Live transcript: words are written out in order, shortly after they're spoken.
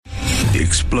The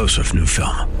explosive new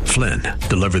film, Flynn,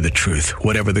 deliver the truth,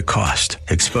 whatever the cost,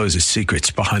 exposes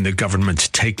secrets behind the government's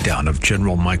takedown of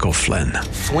General Michael Flynn.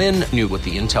 Flynn knew what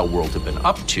the intel world had been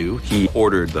up to. He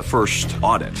ordered the first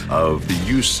audit of the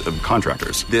use of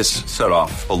contractors. This set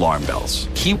off alarm bells.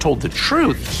 He told the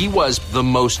truth. He was the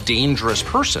most dangerous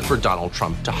person for Donald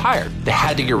Trump to hire. They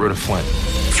had to get rid of Flynn.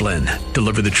 Flynn,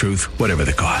 deliver the truth, whatever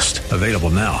the cost. Available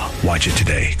now. Watch it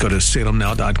today. Go to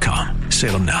salemnow.com.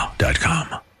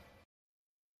 salemnow.com.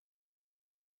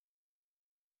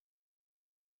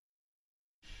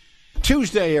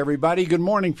 Tuesday, everybody. Good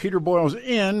morning. Peter Boyle's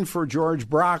in for George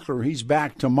Brockler. He's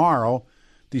back tomorrow,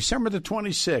 December the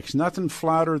 26th. Nothing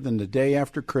flatter than the day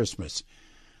after Christmas.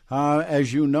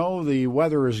 As you know, the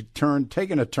weather has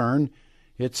taken a turn.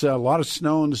 It's a lot of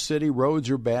snow in the city. Roads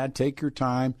are bad. Take your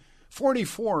time.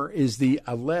 44 is the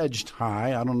alleged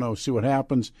high. I don't know. See what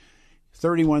happens.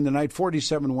 31 tonight,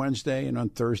 47 Wednesday, and on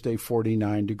Thursday,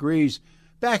 49 degrees.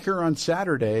 Back here on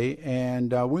Saturday,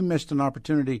 and we missed an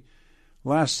opportunity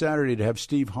last Saturday to have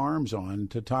Steve Harms on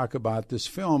to talk about this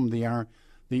film, the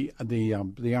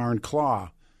Iron Claw,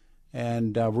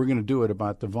 and we're going to do it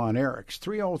about the Von Erichs.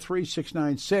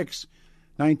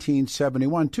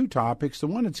 303-696-1971. Two topics. The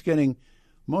one that's getting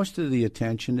most of the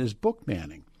attention is book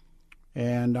banning,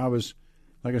 and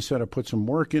like I said, I put some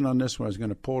work in on this one. I was going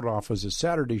to pull it off as a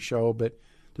Saturday show, but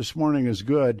this morning is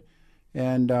good.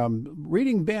 And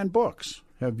reading banned books.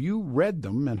 Have you read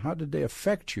them, and how did they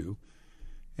affect you?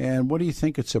 And what do you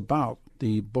think it's about,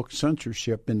 the book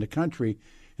censorship in the country?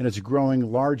 And it's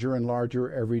growing larger and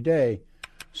larger every day.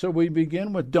 So we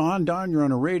begin with Don. Don, you're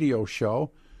on a radio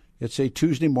show. It's a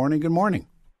Tuesday morning. Good morning.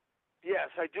 Yes,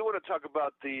 I do want to talk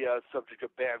about the subject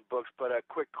of banned books, but a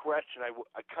quick question.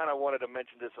 I kind of wanted to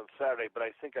mention this on Saturday, but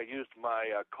I think I used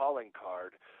my calling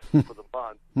card for the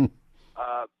month.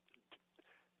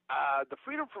 The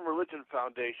Freedom from Religion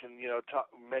Foundation,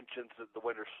 mentions the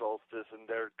winter solstice, and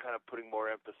they're kind of putting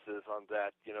more emphasis on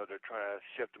that. They're trying to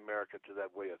shift America to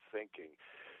that way of thinking.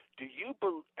 Do you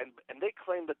and they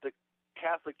claim that the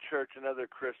Catholic Church and other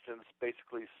Christians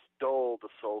basically stole the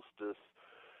solstice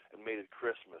and made it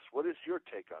Christmas. What is your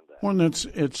take on that? Well,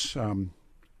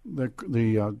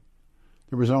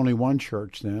 there was only one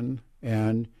church then,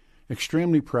 and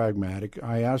extremely pragmatic.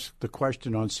 I asked the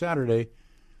question on Saturday.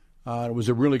 It was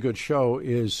a really good show.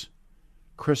 Is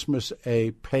Christmas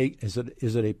is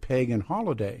it a pagan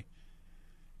holiday?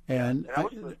 And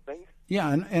of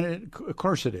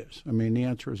course it is. I mean, the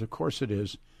answer is of course it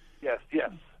is. Yes.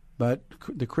 But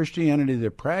the Christianity, the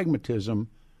pragmatism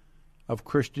of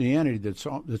Christianity, that's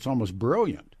almost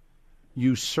brilliant,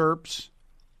 usurps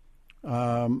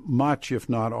much, if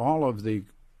not all, of the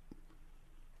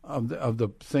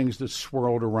things that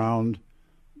swirled around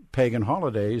pagan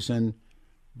holidays and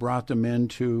brought them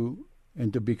into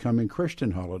becoming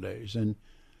Christian holidays, and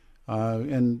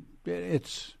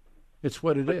it's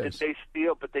what it is. Did they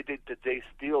steal? But did they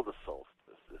steal the solstice?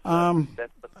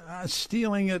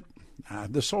 Stealing it.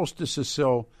 The solstice is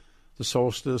still the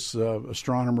solstice.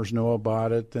 Astronomers know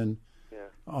about it, and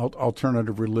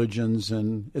alternative religions,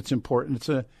 and it's important. It's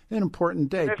an important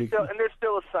date. And there's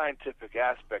still a scientific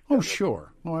aspect. Oh,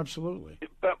 sure. Oh, absolutely.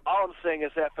 But all I'm saying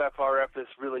is FFRF is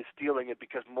really stealing it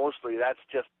because mostly that's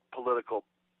just political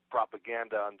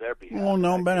propaganda on their behalf. Well,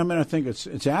 no, but I think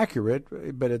it's accurate,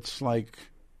 but it's like,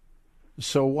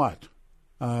 so what?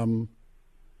 Well,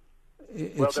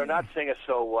 they're not saying a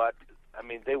so what. I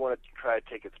mean, they want to try to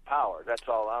take its power. That's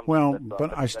all I'm. Well,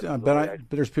 but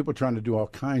there's people trying to do all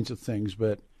kinds of things.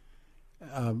 But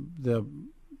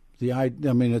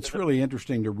it's really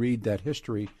interesting to read that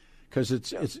history because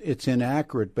it's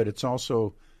inaccurate, but it's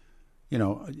also,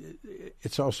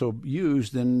 it's also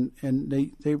used, and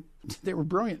they were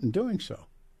brilliant in doing so.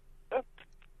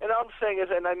 And all I'm saying is,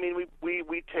 and I mean,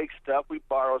 we take stuff, we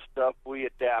borrow stuff, we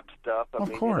adapt stuff.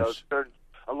 Of course.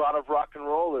 A lot of rock and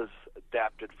roll is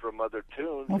adapted from other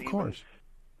tunes. Of course.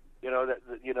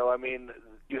 I mean,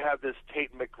 you have this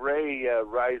Tate McRae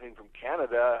rising from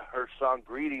Canada. Her song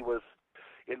 "Greedy" was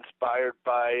inspired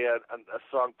by a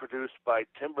song produced by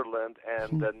Timbaland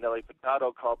and Nelly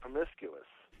Furtado called "Promiscuous."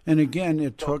 And again,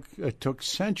 it took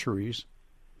centuries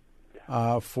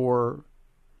for,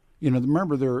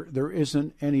 remember there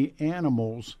isn't any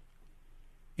animals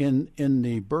in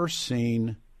the birth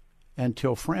scene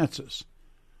until Francis.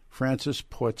 Francis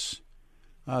puts,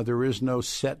 there is no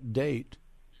set date.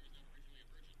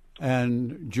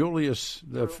 And Julius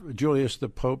the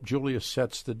Pope, Julius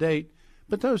sets the date.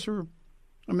 But those are,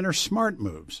 they're smart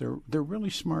moves. They're really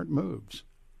smart moves.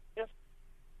 Yes.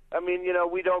 I mean,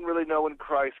 we don't really know when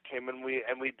Christ came, and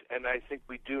I think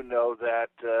we do know that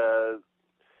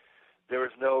there was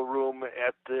no room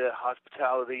at the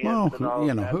hospitality Inn. Well, And all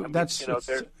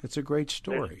that. It's a great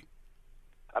story.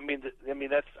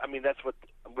 That's what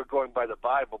we're going by the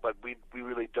Bible, but we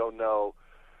really don't know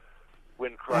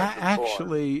when Christ was born.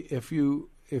 Actually, if you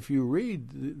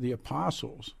read the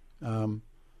Apostles,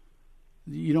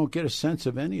 you don't get a sense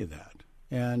of any of that,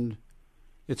 and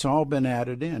it's all been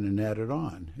added in and added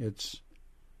on. It's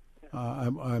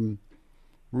I'm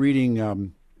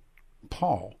reading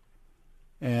Paul,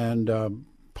 and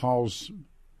Paul's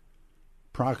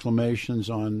proclamations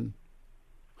on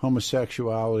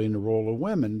homosexuality and the role of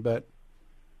women, but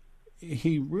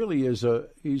he really is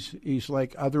he's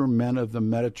like other men of the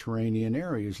Mediterranean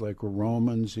area. He's like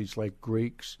Romans. He's like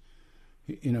Greeks.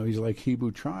 He's like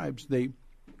Hebrew tribes.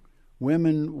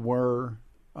 Women were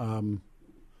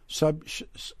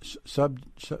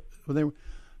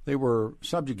they were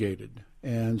subjugated,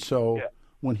 and so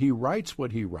when he writes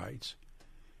what he writes,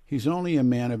 he's only a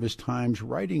man of his times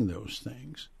writing those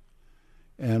things.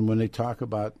 And when they talk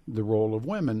about the role of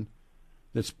women,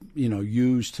 that's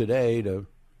used today to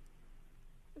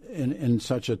in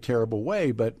such a terrible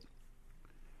way, but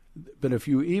if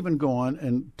you even go on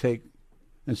and take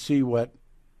and see what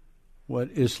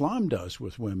Islam does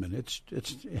with women,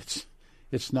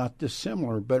 it's not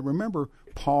dissimilar. But remember,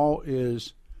 Paul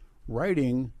is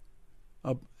writing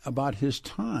about his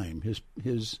time, his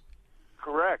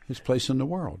correct, his place in the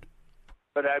world.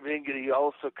 But I mean, he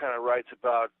also kind of writes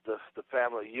about the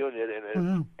family unit and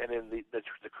in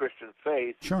the Christian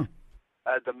faith. Sure.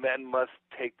 The men must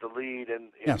take the lead in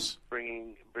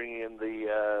bringing in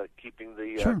the keeping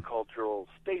the cultural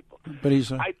staple. But he's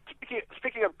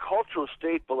speaking of cultural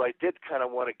staple, I did kind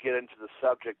of want to get into the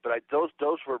subject, but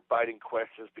those were biting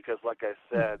questions because, like I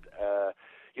said,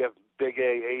 you have big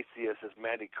A atheists, as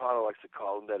Mandy Connell likes to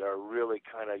call them, that are really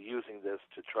kind of using this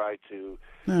to try to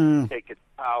take its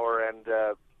power. And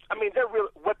they're really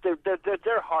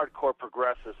they're hardcore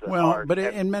progressives. But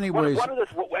in many ways, one of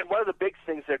the big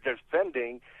things that they're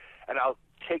defending, and I'll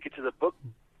take it to the book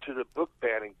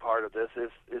banning part of this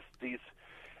is these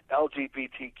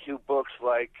LGBTQ books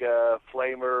like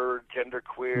Flamer,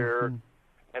 Genderqueer,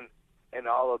 and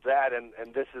all of that,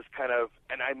 and this is kind of,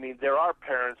 and I mean, there are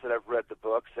parents that have read the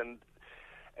books, and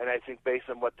I think based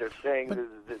on what they're saying,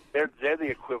 they're the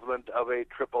equivalent of a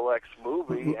XXX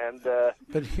movie, and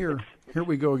but here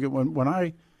we go again. When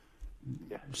I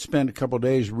spend a couple of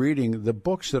days reading the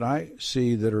books that I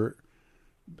see that are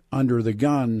under the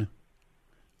gun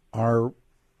are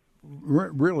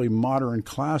really modern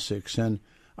classics, and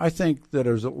I think that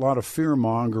there's a lot of fear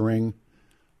mongering.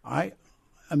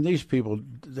 These people,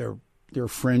 they're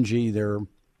fringy.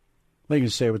 They can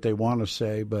say what they want to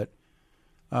say, but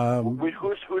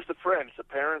who's the fringe? The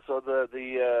parents or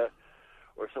the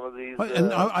or some of these?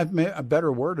 And I've made a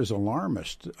better word is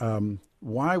alarmist.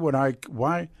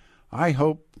 Why I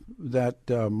hope that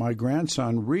my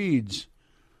grandson reads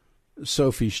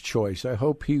Sophie's Choice. I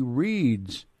hope he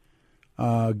reads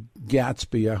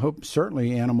Gatsby. I hope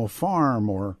certainly Animal Farm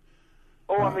or.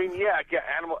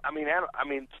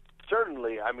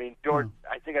 Certainly. I mean, George.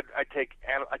 I think I take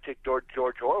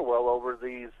George Orwell over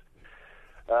these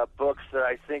books that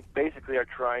I think basically are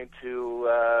trying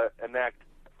to enact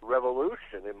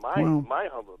revolution, in my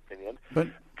humble opinion. But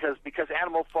because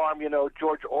Animal Farm,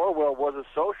 George Orwell was a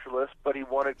socialist, but he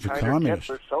wanted kind of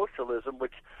gentler socialism,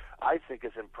 which I think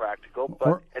is impractical.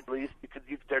 But at least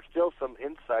there's still some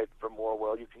insight from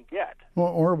Orwell you can get. Well,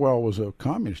 Orwell was a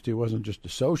communist. He wasn't just a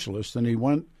socialist, and he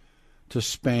went to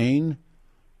Spain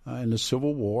in the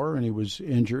Civil War, and he was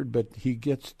injured, but he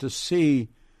gets to see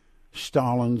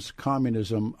Stalin's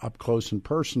communism up close and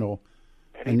personal.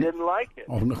 And he didn't like it.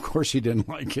 Oh, and of course he didn't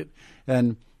like it.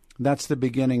 And that's the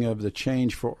beginning of the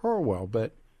change for Orwell.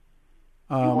 But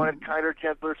he wanted kinder,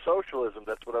 gentler socialism.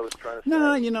 That's what I was trying to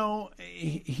say. No,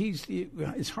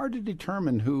 it's hard to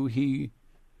determine who he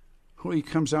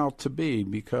comes out to be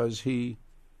because he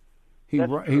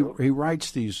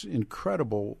writes these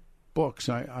incredible books.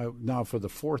 I now for the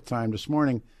fourth time this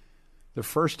morning. The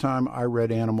first time I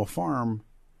read Animal Farm,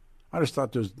 I just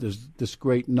thought there's this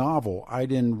great novel. I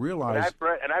didn't realize.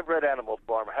 And I've read Animal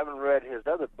Farm. I haven't read his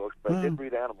other books, but I did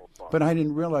read Animal Farm. But I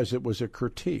didn't realize it was a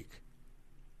critique.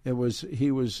 It was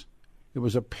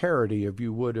a parody, if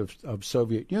you would, of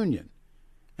Soviet Union,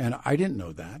 and I didn't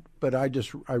know that. But I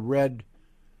read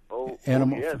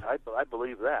Animal. Yes, I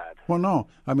believe that. Well, no,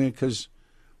 I mean because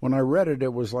when I read it,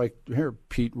 it was like, here,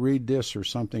 Pete, read this or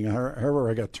something. However,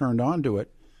 I got turned on to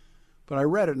it. But I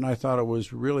read it, and I thought it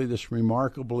was really this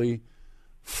remarkably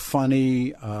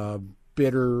funny,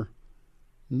 bitter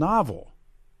novel.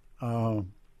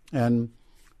 And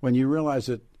when you realize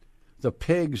that the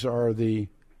pigs are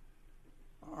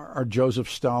are Joseph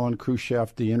Stalin,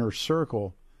 Khrushchev, the Inner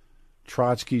Circle,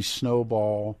 Trotsky's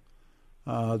Snowball,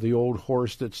 the old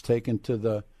horse that's taken to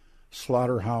the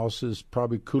slaughterhouses,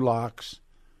 probably kulaks.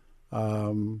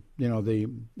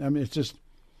 It's just,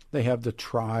 they have the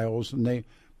trials, and they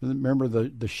remember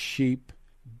the sheep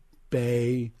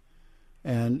bay,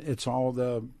 and it's all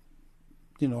the,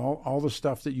 all the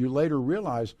stuff that you later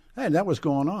realize, hey, that was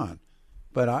going on.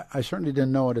 But I certainly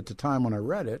didn't know it at the time when I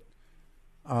read it.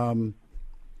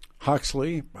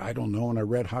 Huxley, I don't know, when I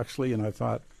read Huxley, and I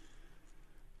thought,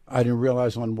 I didn't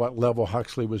realize on what level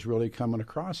Huxley was really coming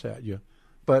across at you.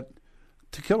 But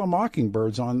To Kill a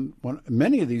Mockingbird's on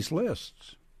many of these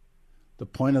lists. The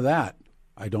point of that,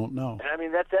 I don't know. And I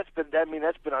mean that's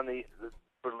been on the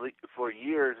for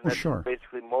years, and that's sure.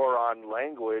 basically more on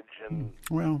language and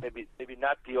maybe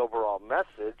not the overall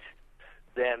message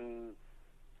than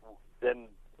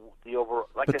the overall.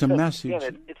 Like but I the said, message,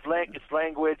 again, it's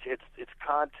language, it's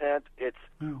content, it's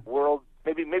world,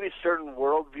 maybe certain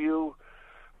worldview,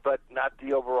 but not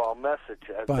the overall message.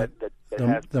 But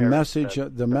the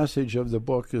message of the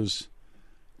book is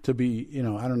to be,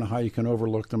 I don't know how you can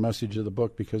overlook the message of the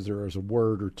book because there is a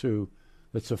word or two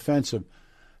that's offensive.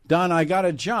 Don, I got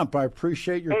to jump. I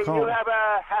appreciate your call. You have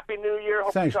a happy New Year.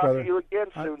 Hope Thanks, to talk brother. to you again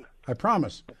soon. I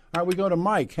promise. All right, we go to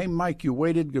Mike. Hey, Mike, you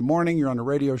waited. Good morning. You're on the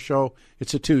radio show.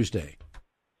 It's a Tuesday.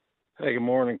 Hey, good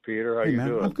morning, Peter. How you man,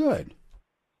 doing? I'm good.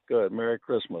 Good. Merry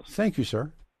Christmas. Thank you,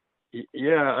 sir.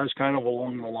 Yeah, I was kind of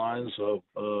along the lines of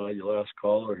your last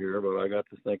caller here, but I got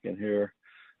to thinking here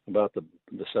about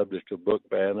the subject of book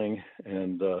banning,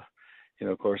 and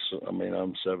of course, I mean,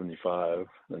 I'm 75,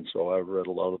 and so I've read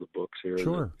a lot of the books here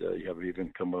Sure. that you haven't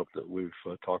even come up that we've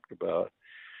talked about.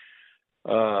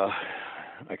 I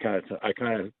kind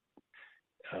of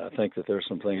think that there's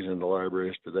some things in the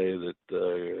libraries today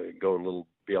that go a little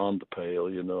beyond the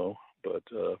pale, But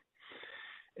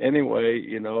anyway,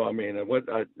 I mean,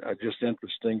 just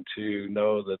interesting to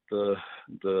know that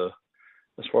the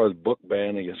as far as book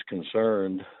banning is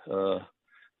concerned,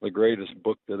 the greatest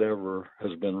book that ever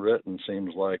has been written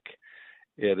seems like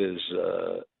it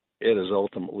has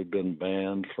ultimately been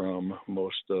banned from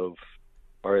most of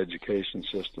our education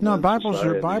system. No,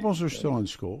 Bibles are still in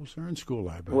schools. They're in school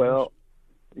libraries. Well,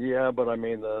 yeah, but I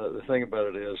mean the thing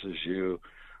about it is you,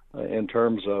 in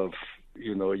terms of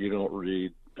you don't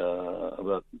read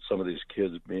about some of these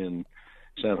kids being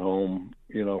sent home,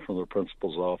 from the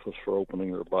principal's office for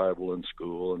opening their Bible in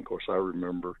school. And of course, I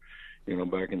remember,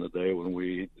 back in the day when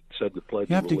we said the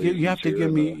Pledge of Allegiance. You have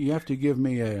to give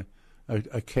me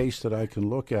a case that I can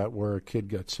look at where a kid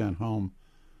got sent home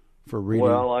for reading.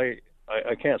 Well,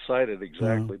 I can't cite it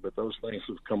exactly, but those things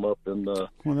have come up in the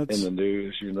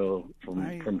news,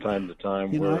 from time to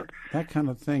time. That kind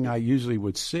of thing I usually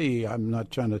would see. I'm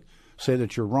not trying to say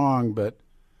that you're wrong, but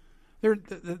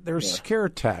there's scare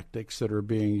tactics that are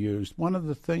being used. One of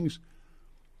the things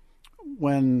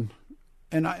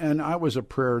and I was a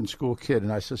prayer in school kid,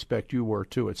 and I suspect you were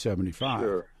too at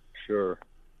 75. Sure.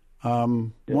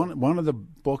 One of the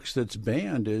books that's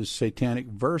banned is Satanic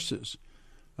Verses.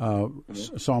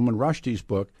 Salman Rushdie's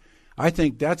book. I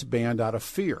think that's banned out of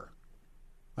fear.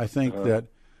 I think that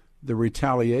the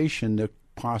retaliation that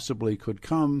possibly could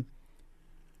come,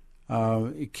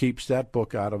 it keeps that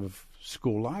book out of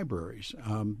school libraries.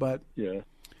 But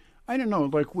I don't know,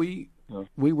 like we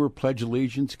were Pledge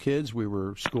Allegiance kids, we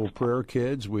were school prayer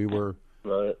kids, we were,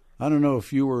 right. I don't know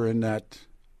if you were in that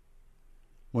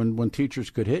when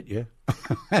teachers could hit you.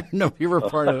 I don't know if you were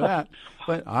part of that,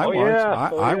 but I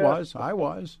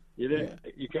was. You didn't.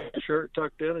 You got your shirt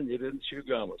tucked in, and you didn't chew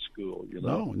gum at school.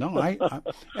 No. I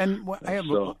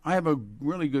have a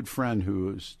really good friend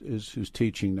who's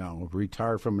teaching now,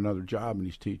 retired from another job, and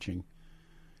he's teaching.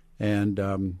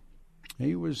 And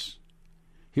he was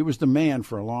the man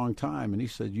for a long time, and he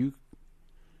said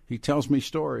he tells me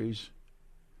stories,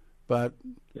 but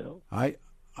I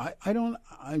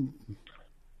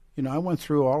went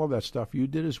through all of that stuff. You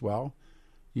did as well.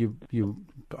 I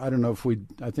don't know if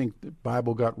I think the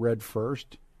Bible got read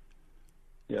first.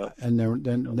 Yeah. And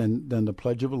then the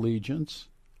Pledge of Allegiance.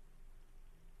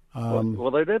 Well,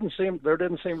 there didn't seem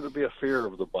to be a fear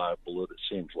of the Bible that it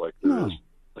seems like there is.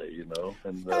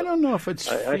 And I don't know if it's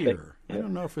fear. I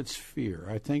don't know if it's fear.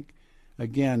 I think,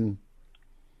 again.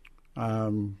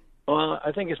 Well,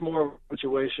 I think it's more of a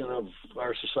situation of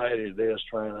our society today is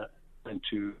trying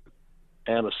to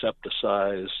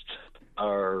antisepticize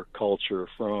our culture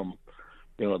from,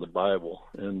 the Bible.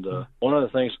 And one of the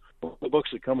things, the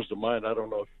books that comes to mind, I don't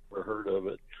know if you've ever heard of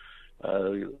it,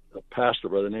 a pastor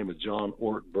by the name of John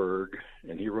Ortberg,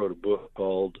 and he wrote a book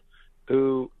called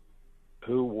Who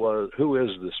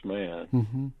Is This Man?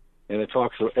 Mm-hmm. and it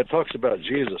talks about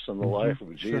Jesus and the life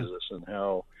of Jesus, and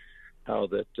how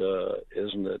that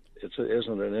isn't an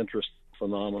interesting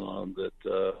phenomenon that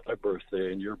my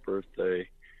birthday and your birthday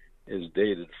is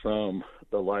dated from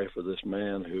the life of this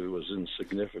man who was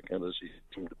insignificant as he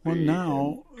seemed to be. Well,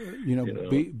 now,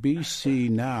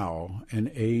 BC now and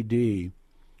AD,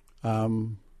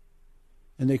 and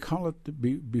they call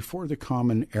it before the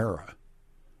Common Era,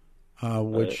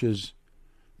 which is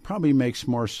probably makes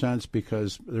more sense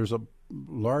because there's a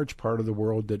large part of the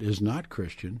world that is not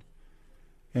Christian.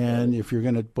 And if you're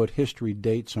going to put history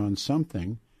dates on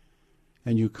something,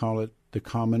 and you call it the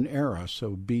Common Era,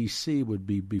 so BC would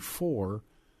be before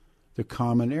the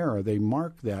Common Era. They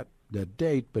mark that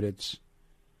date, but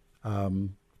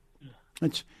some of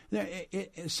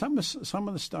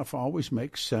the stuff always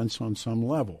makes sense on some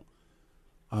level.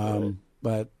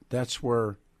 But that's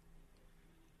where,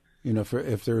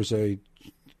 if there's a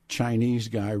Chinese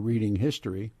guy reading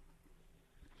history,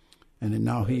 and then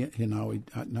now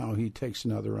he takes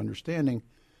another understanding.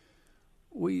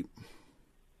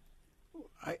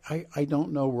 I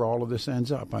don't know where all of this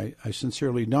ends up. I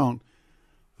sincerely don't.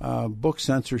 Book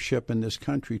censorship in this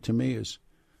country, to me,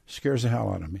 scares the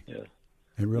hell out of me. Yeah.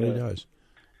 It really does.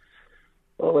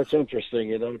 Well, it's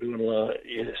interesting,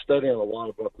 studying a lot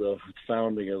about the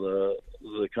founding of the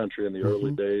country in the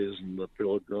early days and the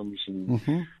Pilgrims, and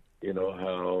how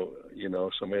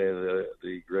so many of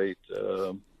the great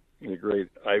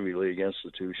Ivy League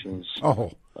institutions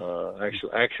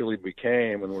actually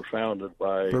became and were founded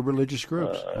by religious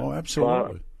groups.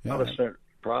 Absolutely.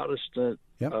 Protestant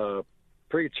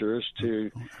preachers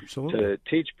to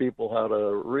teach people how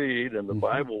to read, and the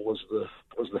Bible was the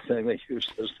thing they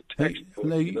used as the textbook.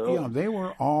 They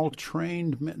were all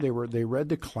trained. They read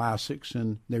the classics,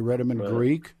 and they read them in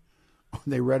Greek.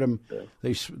 They read them.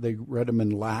 They read them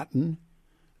in Latin.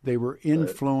 They were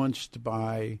influenced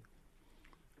by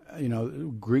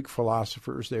Greek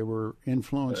philosophers. They were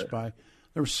influenced by.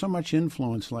 There was so much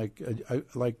influence. Like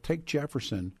take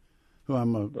Jefferson, who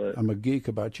I'm a geek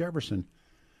about Jefferson.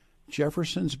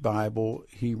 Jefferson's Bible,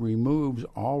 he removes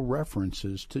all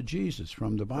references to Jesus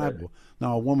from the Bible.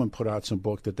 Now, a woman put out some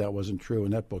book that wasn't true,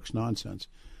 and that book's nonsense.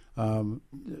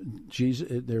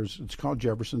 It's called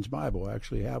Jefferson's Bible. I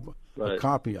actually have a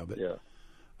copy of it.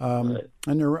 And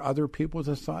there were other people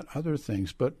that thought other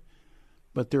things, but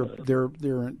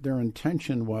their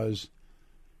intention was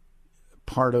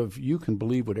part of, you can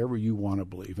believe whatever you want to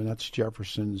believe, and that's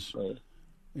Jefferson's.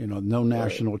 No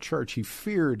national church. He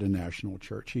feared a national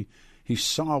church. He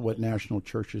saw what national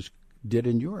churches did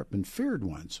in Europe and feared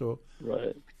one. So,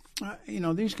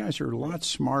 these guys are a lot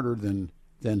smarter than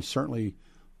certainly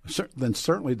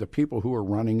the people who are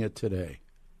running it today.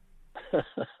 Yeah,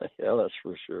 that's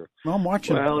for sure. Well, I'm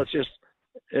watching. Well, it's just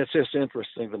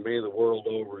interesting to me the world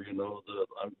over.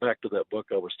 I'm back to that book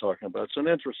I was talking about. It's an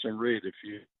interesting read. If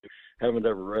you haven't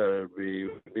ever read it,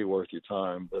 it'd be worth your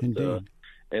time. But indeed.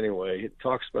 Anyway, it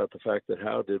talks about the fact that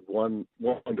how did one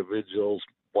individual's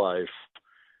life,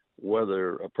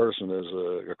 whether a person is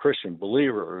a Christian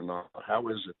believer or not, how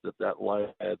is it that life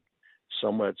had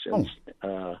so much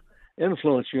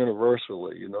influence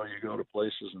universally? You go to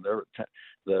places and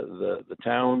the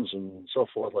towns and so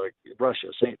forth, like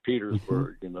Russia, St.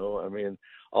 Petersburg.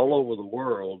 All over the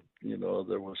world.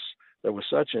 There was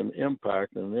such an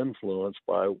impact and influence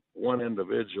by one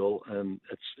individual, and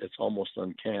it's almost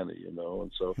uncanny,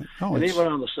 And so, even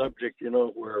on the subject,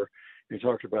 where you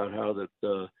talked about how that,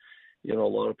 a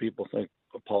lot of people think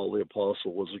Paul the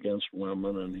Apostle was against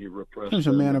women and he repressed. He was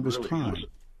a man of his time.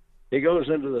 He goes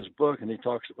into this book and he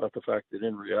talks about the fact that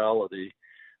in reality,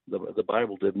 the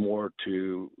Bible did more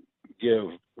to give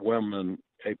women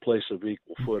a place of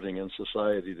equal footing in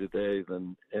society today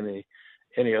than any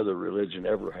other religion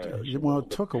ever has. Well, it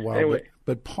took a while, anyway,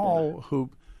 but Paul, who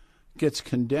gets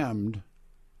condemned,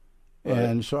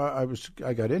 and so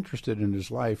I got interested in his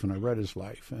life, and I read his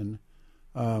life, and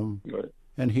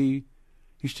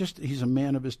he's a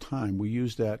man of his time. We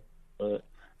use that,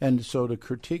 and so to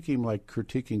critique him like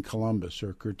critiquing Columbus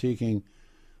or critiquing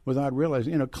without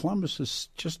realizing, Columbus is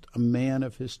just a man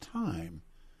of his time,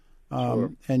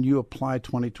 and you apply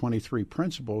 2023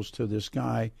 principles to this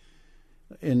guy.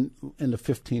 In the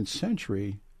 15th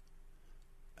century,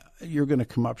 you're going to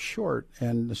come up short.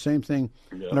 And the same thing,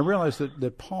 and I realized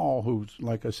that Paul, who's,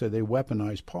 like I said, they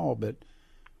weaponized Paul, but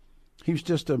he's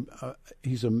just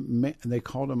they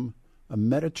called him a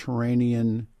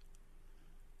Mediterranean,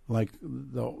 like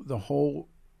the whole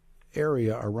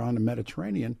area around the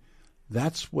Mediterranean.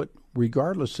 That's what,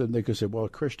 regardless of, they could say, well, a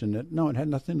Christian, no, it had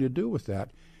nothing to do with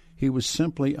that. He was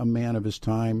simply a man of his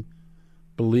time,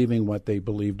 believing what they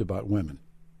believed about women.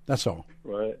 That's all.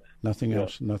 Right. Nothing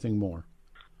else, nothing more.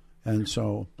 And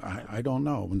so I don't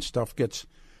know when stuff gets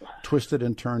twisted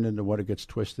and turned into what it gets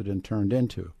twisted and turned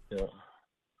into. Yeah.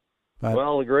 But,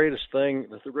 well, the greatest thing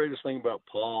about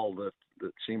Paul that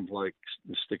seems like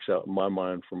sticks out in my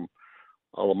mind from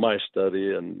all of my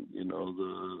study, and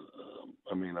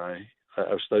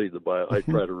I've studied the Bible. I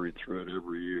try to read through it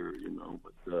every year,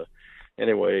 but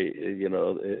anyway,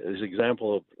 his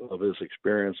example of his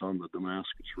experience on the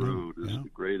Damascus Road is the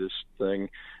greatest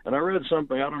thing. And I read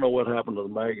something, I don't know what happened to the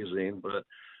magazine, but it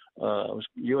was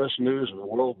U.S. News and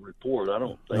World Report. I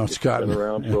don't think it's been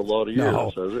around for a lot of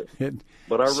years, has it?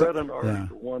 But I read an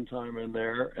article one time in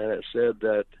there, and it said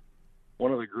that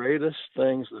one of the greatest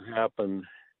things that happened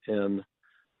in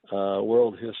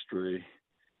world history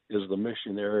is the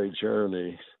missionary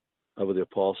journey of the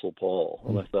Apostle Paul.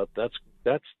 And I thought that's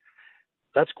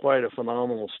quite a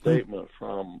phenomenal statement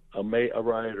from a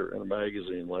writer in a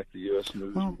magazine like the U.S.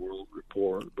 News and World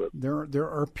Report. But there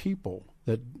are people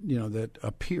that that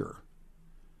appear,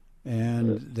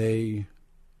 and they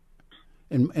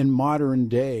in modern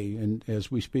day, and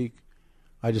as we speak,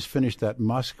 I just finished that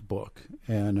Musk book,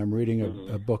 and I'm reading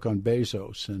a book on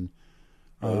Bezos, and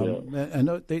there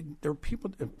are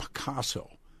people,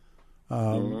 Picasso,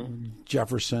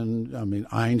 Jefferson,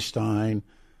 Einstein.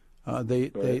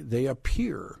 They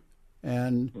appear,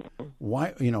 and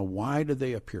why do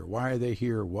they appear? Why are they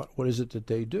here? What is it that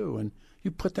they do? And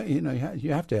you put that,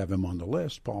 you have to have him on the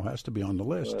list. Paul has to be on the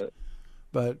list,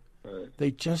 but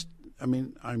they just,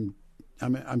 I'm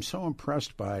so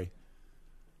impressed by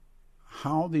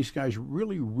how these guys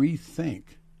really rethink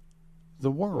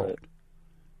the world,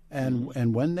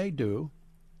 and when they do,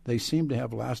 they seem to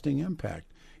have lasting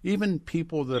impact. Even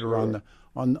people that are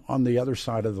on the other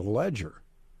side of the ledger,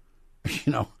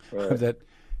 that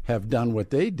have done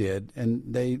what they did, and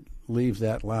they leave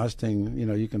that lasting.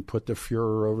 You can put the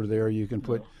Fuhrer over there, you can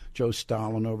put Joe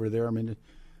Stalin over there.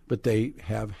 But they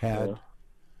have had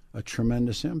a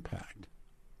tremendous impact.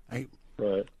 I'm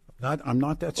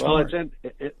not that smart. Well,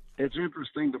 it's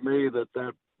interesting to me that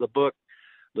the book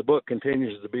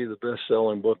continues to be the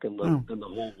best-selling book in the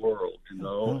whole world,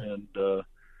 and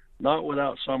not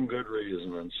without some good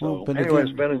reason. And so, anyway,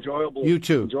 it's been enjoyable. You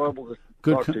too. Enjoyable to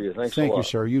talk to you. Thank you,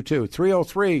 sir. You too.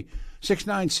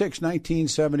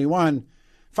 303-696-1971.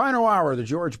 Final hour of the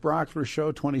George Brockler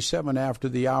Show, 27 after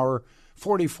the hour.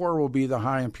 44 will be the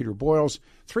high on Peter Boyles.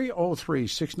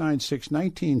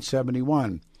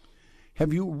 303-696-1971.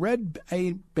 Have you read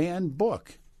a banned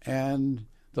book? And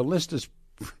the list is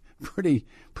pretty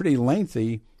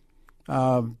lengthy.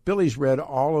 Billy's read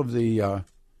all of the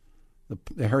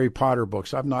Harry Potter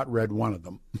books. I've not read one of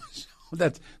them.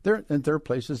 So there are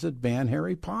places that ban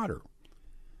Harry Potter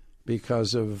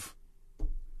because of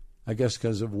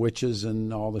witches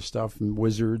and all the stuff and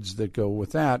wizards that go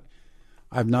with that.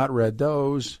 I've not read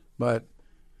those, but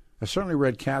I certainly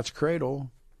read Cat's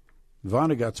Cradle,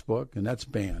 Vonnegut's book, and that's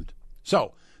banned.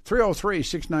 So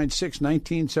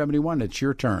 303-696-1971. It's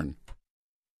your turn.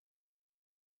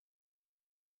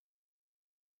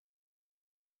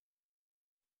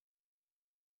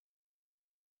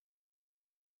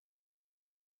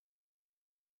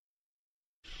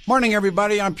 Morning,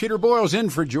 everybody. I'm Peter Boyles in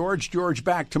for George. George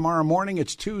back tomorrow morning.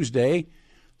 It's Tuesday,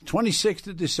 26th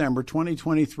of December,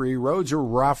 2023. Roads are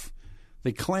rough.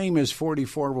 The claim is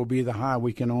 44 will be the high.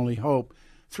 We can only hope.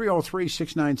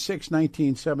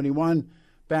 303-696-1971.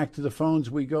 Back to the phones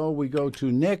we go. We go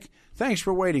to Nick. Thanks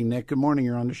for waiting, Nick. Good morning.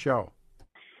 You're on the show.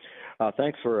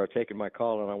 Thanks for taking my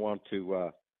call, and I want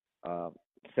to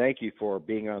thank you for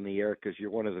being on the air because you're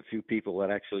one of the few people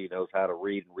that actually knows how to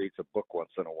read and reads a book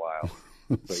once in a while.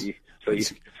 So you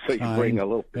bring a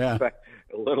little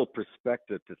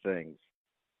perspective to things.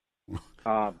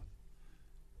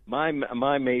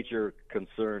 My major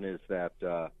concern is that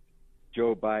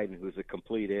Joe Biden, who's a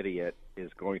complete idiot, is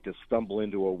going to stumble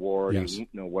into a war and he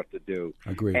won't know what to do.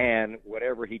 Agreed. And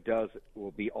whatever he does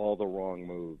will be all the wrong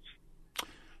moves.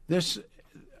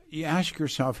 You ask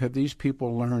yourself, have these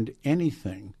people learned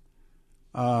anything?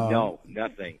 No,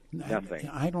 nothing.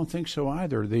 I don't think so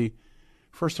either.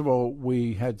 First of all,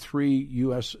 we had 3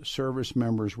 U.S. service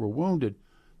members were wounded.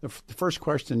 The first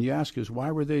question you ask is,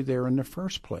 why were they there in the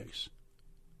first place?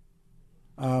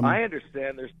 I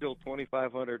understand there's still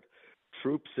 2,500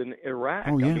 troops in Iraq.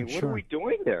 Oh, yeah, what are we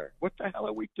doing there? What the hell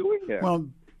are we doing there? Well,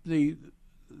 the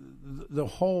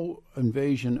whole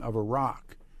invasion of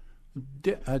Iraq,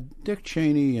 Dick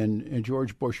Cheney and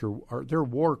George Bush they're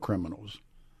war criminals.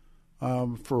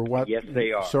 For what? Yes,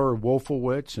 they are. So are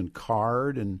Wolfowitz and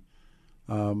Card and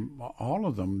all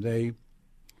of them. They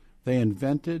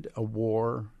invented a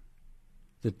war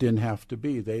that didn't have to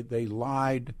be. They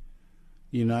lied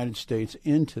the United States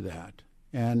into that.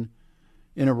 And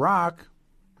in Iraq,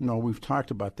 we've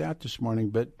talked about that this morning,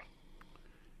 but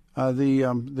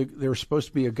there's supposed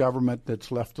to be a government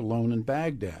that's left alone in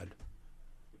Baghdad.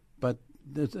 But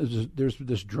there's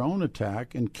this drone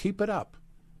attack, and keep it up.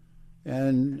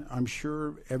 And I'm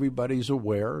sure everybody's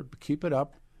aware. Keep it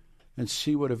up and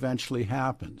see what eventually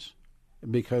happens.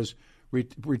 Because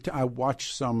I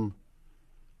watched some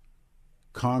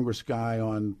Congress guy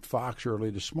on Fox early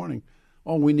this morning.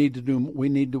 Oh, we need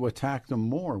to attack them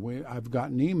more. I've got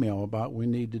an email about we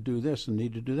need to do this and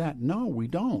need to do that. No, we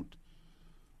don't.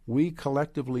 We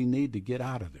collectively need to get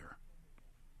out of there.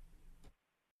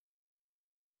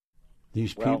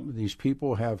 These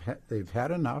people they've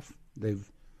had enough.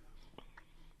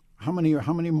 How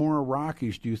many more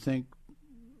Iraqis do you think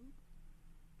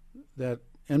that?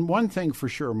 And one thing for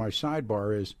sure, my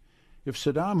sidebar is, if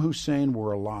Saddam Hussein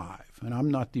were alive, and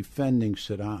I'm not defending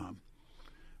Saddam,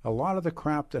 a lot of the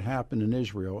crap that happened in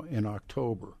Israel in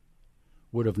October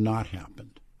would have not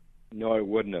happened. No, it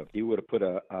wouldn't have. He would have put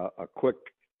a quick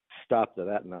stop to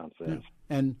that nonsense.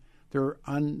 Yeah. And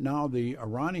now the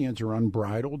Iranians are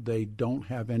unbridled. They don't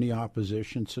have any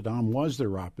opposition. Saddam was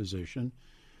their opposition.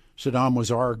 Saddam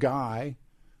was our guy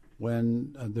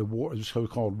when the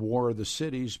so-called War of the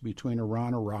Cities between Iran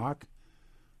and Iraq.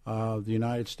 The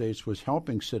United States was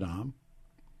helping Saddam.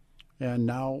 And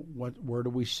now where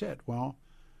do we sit? Well,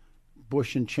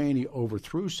 Bush and Cheney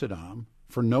overthrew Saddam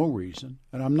for no reason.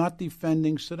 And I'm not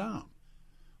defending Saddam.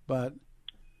 But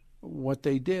what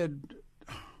they did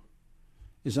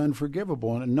is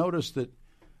unforgivable. And notice that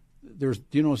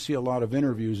you don't see a lot of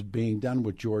interviews being done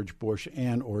with George Bush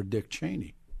or Dick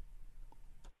Cheney.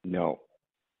 No.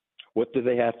 What do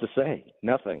they have to say?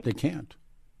 Nothing. They can't.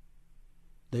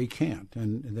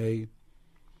 And they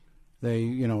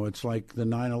it's like the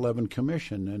 9/11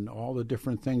 Commission and all the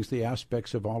different things, the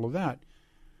aspects of all of that.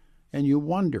 And you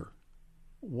wonder,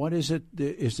 what is it?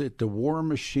 Is it the war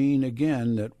machine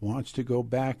again that wants to go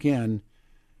back in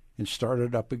and start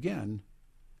it up again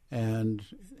and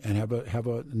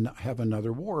have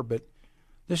another war? But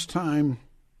this time,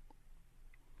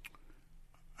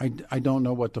 I don't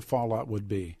know what the fallout would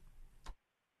be.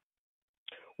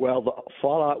 Well, the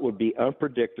fallout would be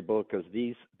unpredictable because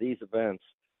these events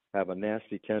have a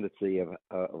nasty tendency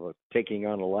of taking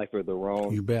on a life of their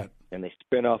own. You bet. And they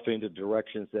spin off into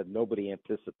directions that nobody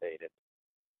anticipated.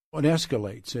 Well, it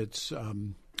escalates. It's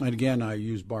and again, I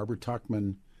use Barbara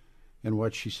Tuchman and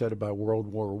what she said about World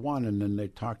War I, and then they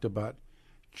talked about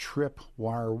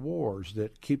tripwire wars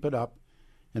that keep it up,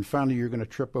 and finally you're going to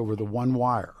trip over the one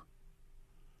wire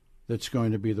that's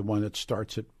going to be the one that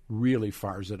starts it, really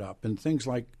fires it up. And things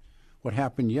like what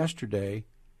happened yesterday,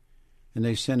 and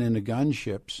they sent in the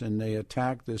gunships and they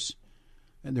attacked this,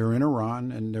 and they're in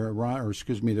Iran, and they're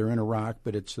in Iraq,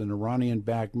 but it's an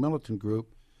Iranian-backed militant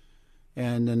group,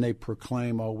 and then they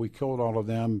proclaim, oh, we killed all of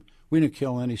them, we didn't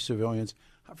kill any civilians.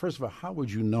 First of all, how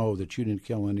would you know that you didn't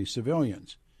kill any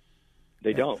civilians?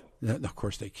 They don't. Of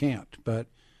course they can't,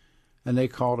 and they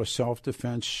call it a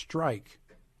self-defense strike.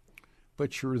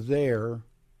 But you're there,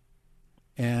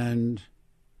 and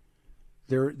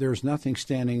there's nothing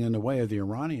standing in the way of the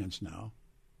Iranians now.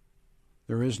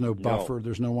 There is no buffer. No.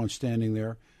 There's no one standing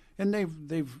there, and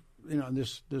they've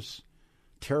this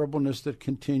terribleness that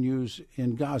continues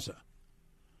in Gaza,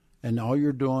 and all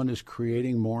you're doing is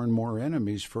creating more and more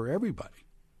enemies for everybody.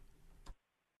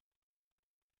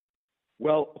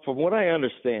 Well, from what I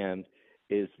understand,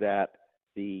 is that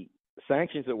the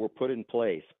sanctions that were put in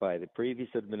place by the previous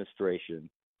administration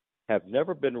have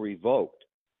never been revoked.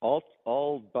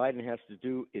 All Biden has to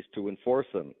do is to enforce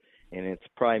them, and it's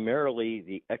primarily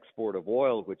the export of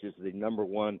oil, which is the number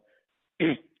one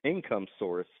income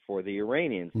source for the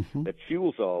Iranians, that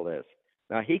fuels all this.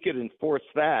 Now, he could enforce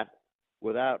that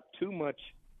without too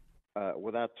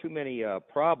many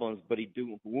problems, but he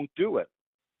won't do it.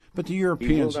 But the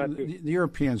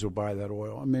Europeans will buy that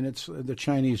oil. I mean, it's the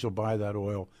Chinese will buy that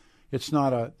oil. It's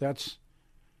not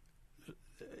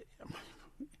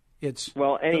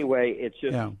Well, anyway, it's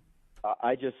just. Yeah.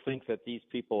 I just think that these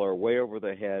people are way over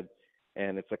their head,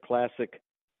 and it's a classic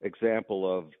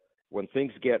example of when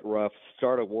things get rough,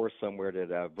 start a war somewhere to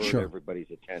divert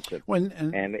everybody's attention.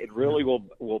 And it really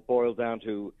will boil down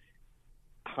to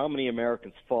how many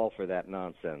Americans fall for that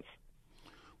nonsense.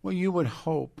 Well, you would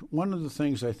hope. One of the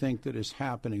things I think that is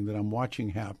happening, that I'm watching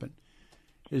happen,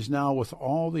 is now with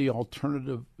all the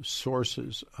alternative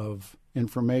sources of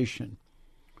information,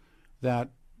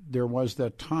 that there was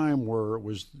that time where it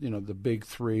was, the big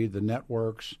three, the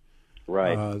networks,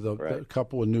 a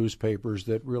couple of newspapers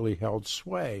that really held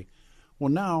sway. Well,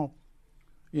 now,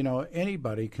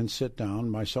 anybody can sit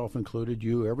down, myself included,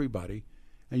 you, everybody,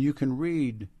 and you can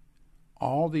read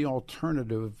all the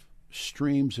alternative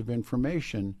streams of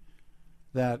information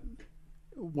that,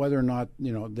 whether or not,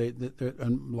 a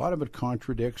lot of it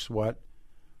contradicts what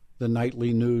the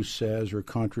nightly news says or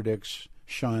contradicts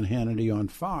Sean Hannity on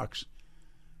Fox.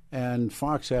 And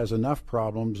Fox has enough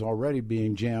problems already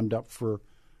being jammed up for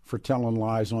telling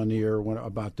lies on the air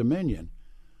about Dominion.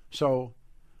 So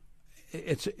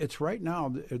it's right now,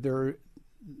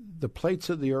 the plates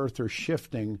of the earth are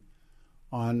shifting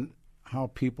on how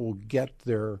people get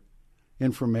their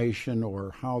information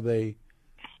or how they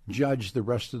judge the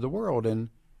rest of the world. And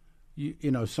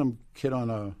some kid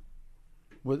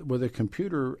with a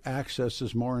computer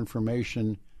accesses more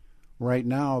information right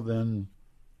now than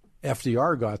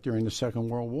FDR got during the Second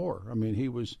World War. I mean,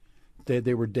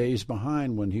 they were days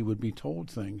behind when he would be told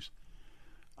things.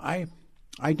 I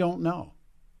don't know.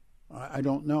 I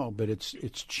don't know, but it's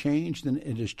changed, and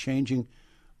it is changing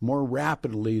more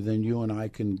rapidly than you and I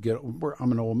can get.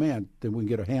 I'm an old man, than we can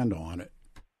get a handle on it.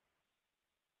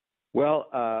 Well,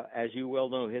 as you well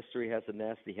know, history has a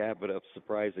nasty habit of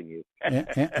surprising you.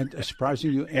 and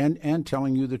surprising you and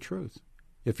telling you the truth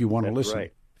if you want to listen.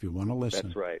 Right. If you want to listen.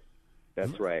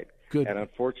 That's right. Good. And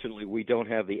unfortunately, we don't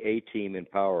have the A team in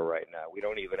power right now. We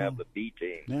don't even have the B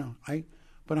team. Yeah,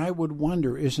 but I would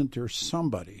wonder, isn't there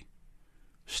somebody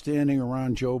standing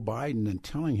around Joe Biden and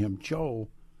telling him, Joe,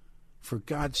 for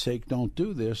God's sake, don't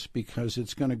do this because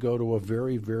it's going to go to a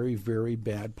very, very, very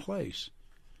bad place.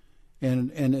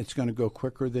 And it's going to go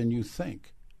quicker than you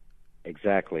think.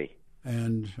 Exactly.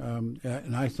 And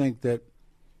I think that,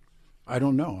 I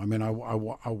don't know. I mean, I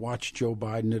watch Joe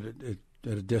Biden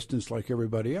at a distance like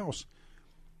everybody else.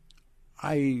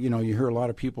 You hear a lot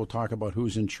of people talk about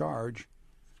who's in charge,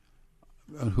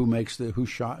 who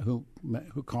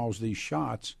calls these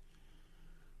shots,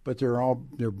 but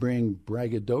they're being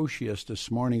braggadocious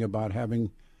this morning about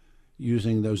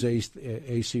using those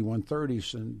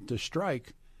AC-130s and to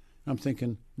strike. I'm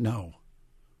thinking, no,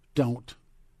 don't.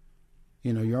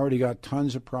 You already got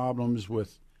tons of problems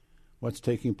with what's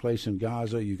taking place in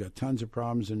Gaza. You got tons of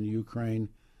problems in Ukraine.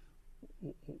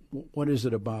 What is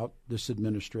it about this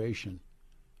administration?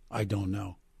 I don't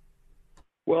know.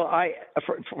 Well,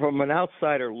 from an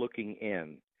outsider looking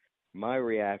in, my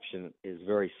reaction is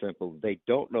very simple. They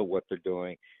don't know what they're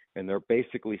doing, and they're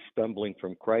basically stumbling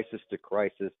from crisis to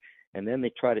crisis, and then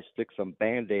they try to stick some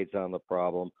Band-Aids on the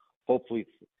problem, hopefully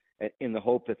in the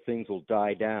hope that things will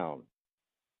die down.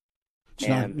 It's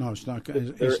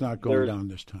not going down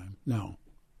this time. No.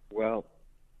 Well,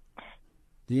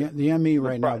 the ME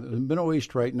right now, the Middle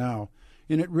East right now,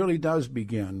 and it really does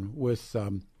begin with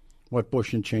what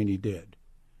Bush and Cheney did,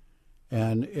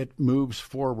 and it moves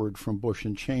forward from Bush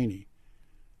and Cheney.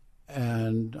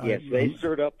 And yes, they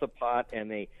stirred up the pot, and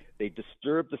they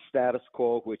disturbed the status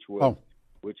quo, which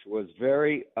was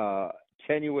very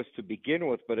tenuous to begin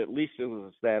with, but at least it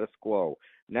was a status quo.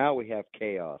 Now we have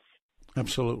chaos.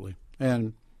 Absolutely.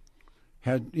 And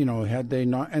had they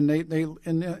not, and they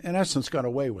in essence got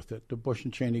away with it. The Bush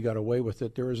and Cheney got away with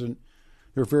it. There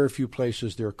are very few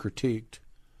places they're critiqued,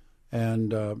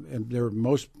 and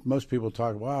most people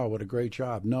talk, wow, what a great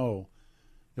job. No,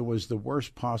 it was the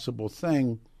worst possible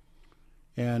thing.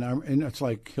 And it's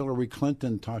like Hillary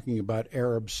Clinton talking about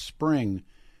Arab Spring.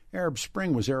 Arab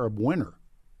Spring was Arab Winter,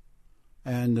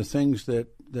 and the things that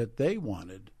they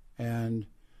wanted. And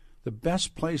the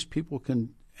best place people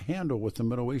can handle with the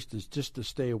Middle East is just to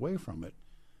stay away from it,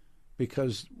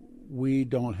 because we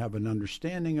don't have an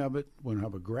understanding of it, we don't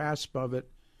have a grasp of it.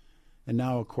 And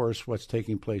now, of course, what's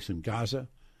taking place in Gaza,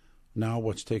 now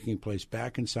what's taking place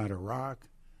back inside Iraq.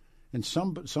 And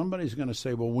somebody's going to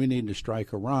say, well, we need to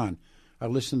strike Iran. I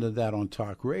listened to that on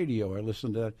talk radio. I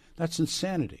listened to that. That's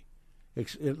insanity.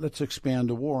 Let's expand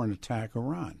the war and attack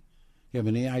Iran. You have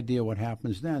any idea what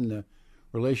happens then? The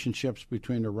relationships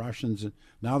between the Russians and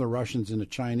now the Russians and the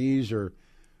Chinese are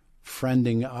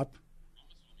friending up.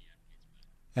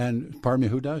 And pardon me,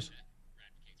 who does?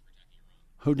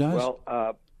 Who does? Well,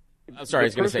 I'm sorry, I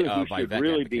was going to say Vivek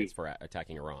really advocates for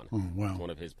attacking Iran. Oh, well, it's one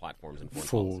of his platforms in foreign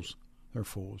fools. policy. They're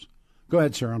fools. Go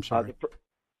ahead, sir. I'm sorry.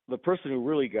 The person who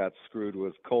really got screwed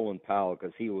was Colin Powell,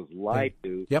 because he was lied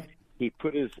to. Yep. He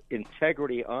put his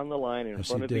integrity on the line in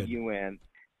front of the UN,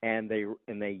 and they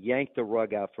yanked the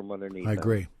rug out from underneath. I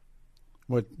agree.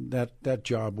 What that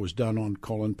job was done on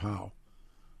Colin Powell,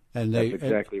 and that's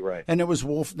exactly right. And it was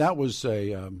Wolf. That was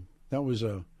a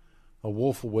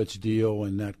Wolfowitz deal,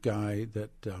 and that guy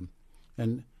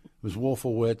and it was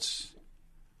Wolfowitz.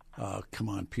 Come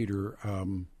on, Peter.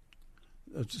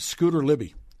 Scooter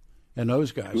Libby, and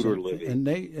those guys. Scooter Libby. And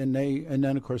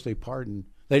then of course they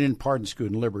didn't pardon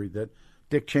Scooter Libby. That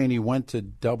Dick Cheney went to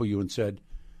W and said,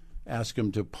 ask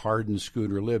him to pardon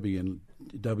Scooter Libby, and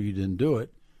W didn't do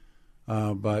it.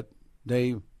 But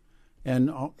they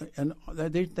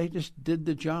just did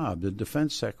the job. The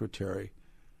defense secretary,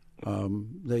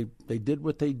 they did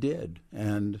what they did.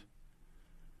 And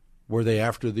were they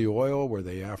after the oil? Were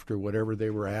they after whatever they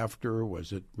were after?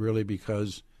 Was it really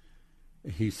because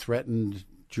he threatened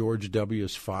George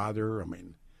W.'s father? I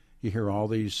mean, you hear all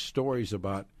these stories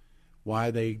about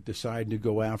why they decided to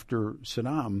go after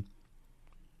Saddam,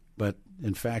 but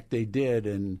in fact they did,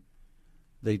 and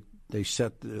they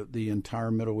set the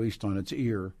entire Middle East on its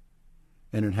ear,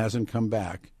 and it hasn't come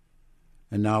back.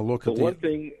 And now look at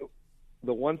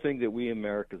the one thing that we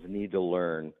Americans need to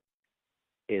learn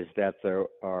is that there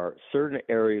are certain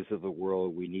areas of the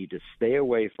world we need to stay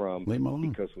away from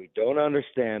because we don't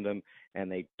understand them,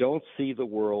 and they don't see the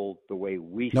world the way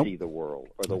we see the world,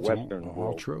 or the Western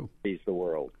world sees the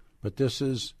world. But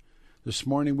this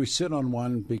morning we sit on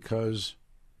one because,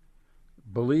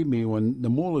 believe me, when the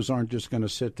mullahs aren't just going to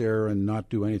sit there and not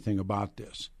do anything about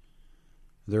this.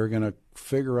 They're going to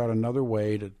figure out another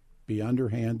way to be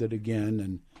underhanded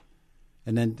again,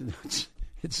 and then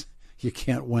it's you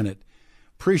can't win it.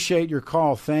 Appreciate your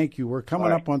call. Thank you. We're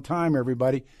coming up on time,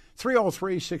 everybody.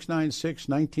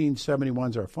 303-696-1971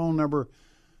 is our phone number.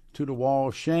 To the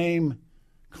wall. Shame.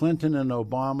 Clinton and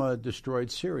Obama destroyed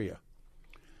Syria.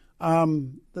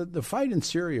 The fight in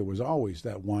Syria was always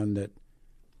that one that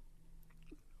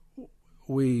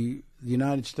the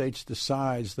United States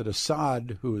decides that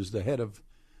Assad, who is the head of,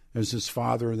 as his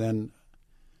father then,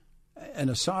 and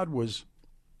Assad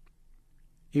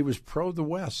he was pro the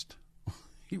West.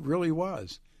 He really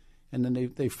was. And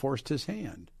then they forced his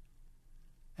hand.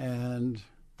 And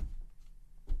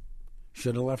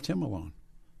should have left him alone.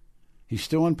 He's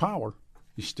still in power.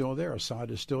 He's still there.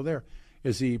 Assad is still there.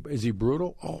 Is he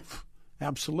brutal? Oh,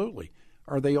 absolutely.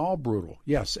 Are they all brutal?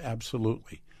 Yes,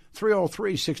 absolutely.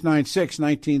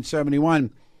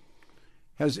 303-696-1971.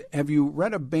 Have you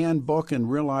read a banned book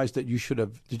and realized that you should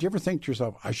have? Did you ever think to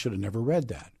yourself, I should have never read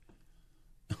that?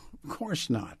 Of course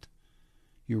not.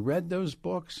 You read those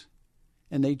books,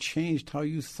 and they changed how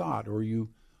you thought, or you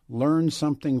learned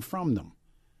something from them.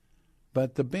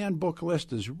 But the banned book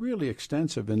list is really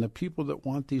extensive, and the people that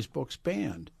want these books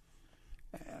banned.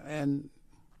 And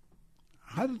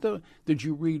how did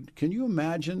you read? Can you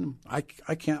imagine? I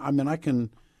can't. I mean, I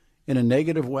can, in a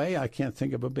negative way. I can't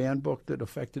think of a banned book that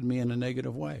affected me in a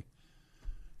negative way.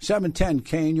 710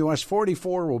 KNUS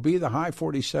 44 will be the high.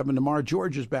 47 tomorrow.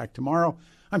 George is back tomorrow.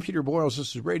 I'm Peter Boyles.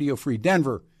 This is Radio Free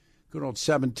Denver. Good old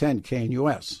 710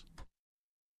 KNUS.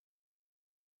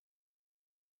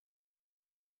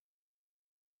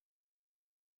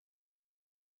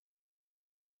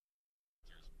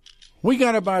 We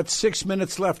got about 6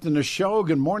 minutes left in the show.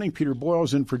 Good morning. Peter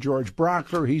Boyles in for George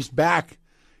Brockler. He's back.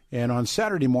 And on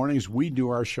Saturday mornings, we do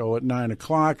our show at 9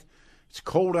 o'clock. It's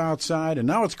cold outside, and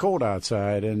now it's cold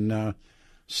outside, and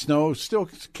snow still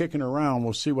kicking around.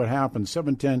 We'll see what happens.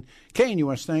 710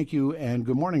 KNUS, thank you, and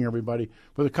good morning, everybody.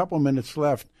 With a couple minutes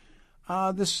left,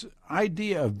 this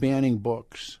idea of banning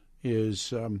books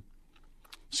is,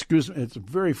 it's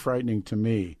very frightening to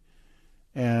me.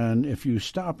 And if you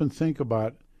stop and think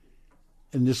about,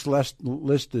 and this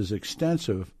list is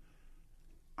extensive,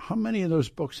 how many of those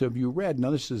books have you read?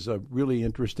 Now, this is a really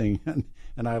interesting,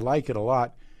 and I like it a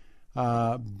lot.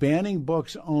 Banning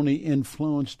books only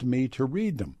influenced me to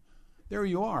read them. There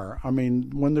you are. I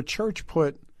mean, when the church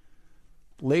put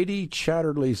Lady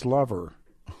Chatterley's Lover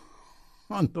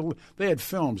on they had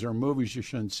films or movies you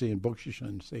shouldn't see and books you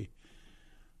shouldn't see.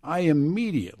 I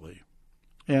immediately,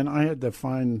 and I had to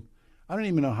find, I don't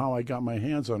even know how I got my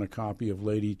hands on a copy of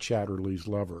Lady Chatterley's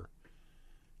Lover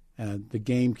and The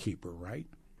Gamekeeper, right?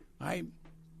 I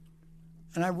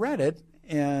read it,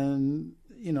 and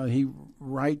you know, he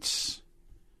writes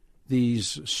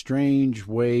these strange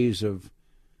ways of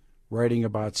writing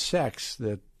about sex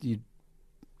that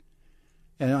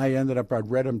and I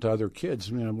read them to other kids.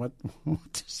 You know, what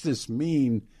does this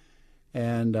mean?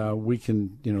 And we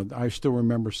can, you know, I still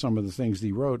remember some of the things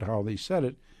he wrote, how they said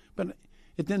it, but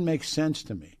it didn't make sense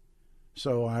to me.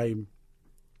 So I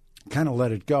kind of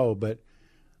let it go, but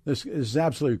this is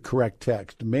absolutely correct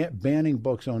text. Banning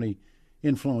books only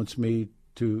influenced me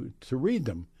to read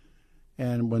them.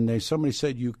 And when somebody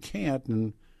said you can't,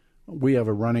 and we have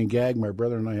a running gag, my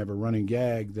brother and I have a running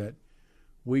gag that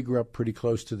we grew up pretty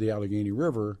close to the Allegheny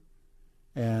River,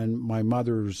 and my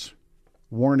mother's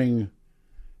warning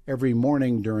every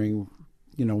morning during,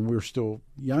 you know, we were still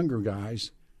younger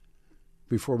guys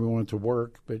before we went to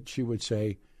work, but she would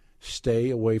say,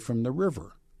 stay away from the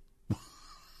river.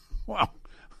 Well,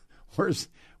 where's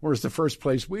the first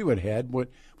place we would head?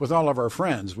 With all of our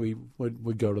friends, we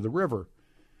would go to the river.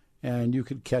 And you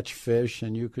could catch fish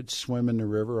and you could swim in the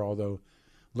river, although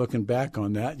looking back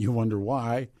on that, you wonder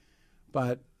why.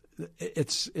 But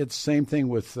it's same thing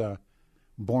with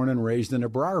born and raised in a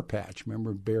briar patch.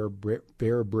 Remember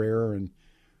Bear Brer and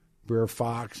Brer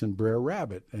Fox and Brer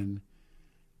Rabbit. And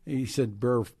he said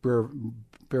Brer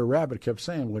Rabbit kept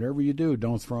saying, whatever you do,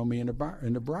 don't throw me in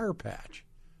the briar patch.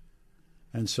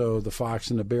 And so the fox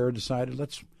and the bear decided,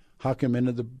 let's huck him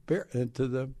into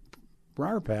the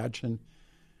briar patch. And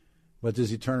what does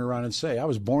he turn around and say? I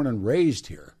was born and raised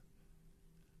here.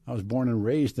 I was born and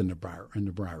raised in the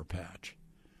briar patch.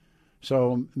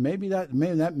 So maybe that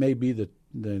may be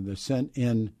the sent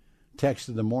in text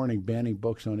of the morning, banning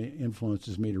books only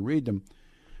influences me to read them.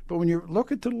 But when you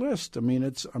look at the list, I mean,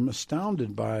 I'm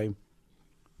astounded by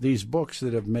these books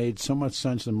that have made so much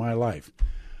sense in my life.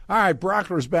 All right,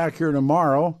 Brokler's back here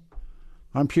tomorrow.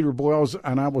 I'm Peter Boyles,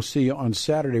 and I will see you on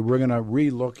Saturday. We're going to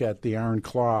re-look at the Iron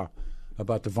Claw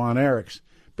about the Von Erichs.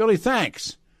 Billy,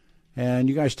 thanks. And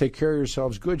you guys take care of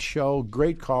yourselves. Good show,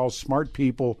 great calls, smart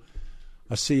people.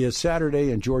 I'll see you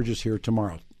Saturday, and George is here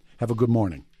tomorrow. Have a good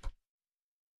morning.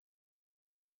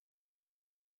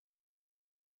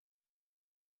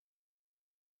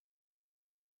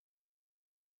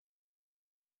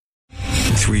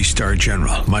 Three-star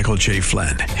General Michael J.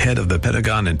 Flynn, head of the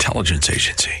Pentagon Intelligence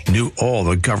Agency, knew all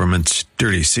the government's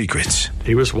dirty secrets.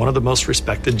 He was one of the most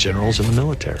respected generals in the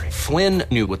military. Flynn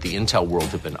knew what the intel world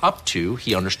had been up to.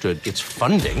 He understood its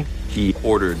funding. He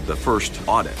ordered the first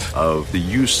audit of the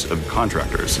use of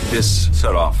contractors. This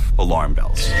set off alarm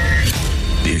bells.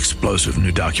 The explosive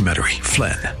new documentary,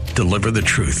 Flynn, Deliver the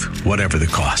Truth, Whatever the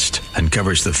Cost,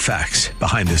 uncovers the facts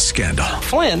behind this scandal.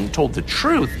 Flynn told the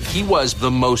truth. He was the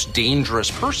most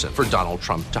dangerous person for Donald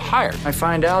Trump to hire. I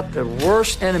find out the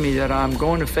worst enemy that I'm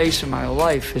going to face in my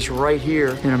life is right here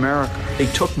in America. They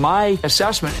took my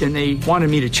assessment and they wanted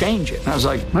me to change it. And I was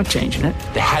like, I'm not changing it.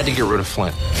 They had to get rid of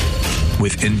Flynn.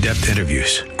 With in-depth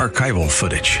interviews, archival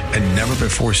footage, and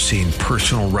never-before-seen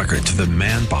personal records of the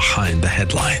man behind the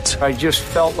headlines. I just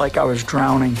felt like I was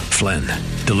drowning. Flynn,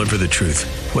 Deliver the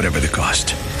Truth, Whatever the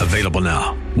Cost. Available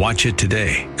now. Watch it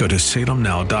today. Go to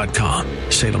salemnow.com.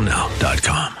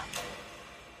 salemnow.com.